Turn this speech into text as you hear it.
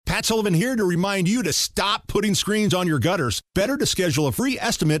Matt Sullivan here to remind you to stop putting screens on your gutters. Better to schedule a free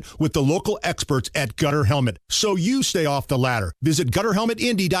estimate with the local experts at Gutter Helmet so you stay off the ladder. Visit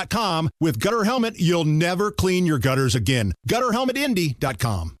GutterHelmetIndy.com. With Gutter Helmet, you'll never clean your gutters again.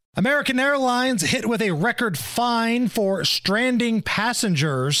 GutterHelmetIndy.com. American Airlines hit with a record fine for stranding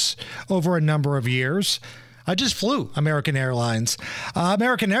passengers over a number of years. I just flew American Airlines.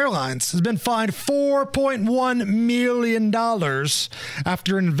 American Airlines has been fined $4.1 million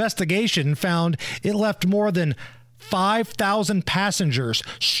after an investigation found it left more than 5,000 passengers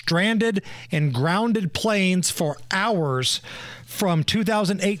stranded in grounded planes for hours from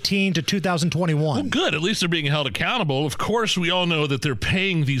 2018 to 2021. Well, good. At least they're being held accountable. Of course, we all know that they're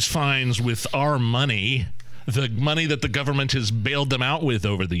paying these fines with our money. The money that the government has bailed them out with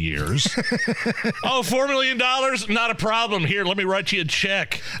over the years. Oh, $4 million? Not a problem. Here, let me write you a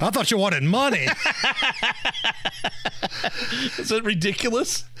check. I thought you wanted money. Is it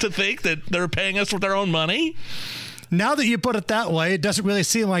ridiculous to think that they're paying us with their own money? Now that you put it that way, it doesn't really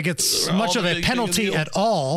seem like it's much of a penalty at all.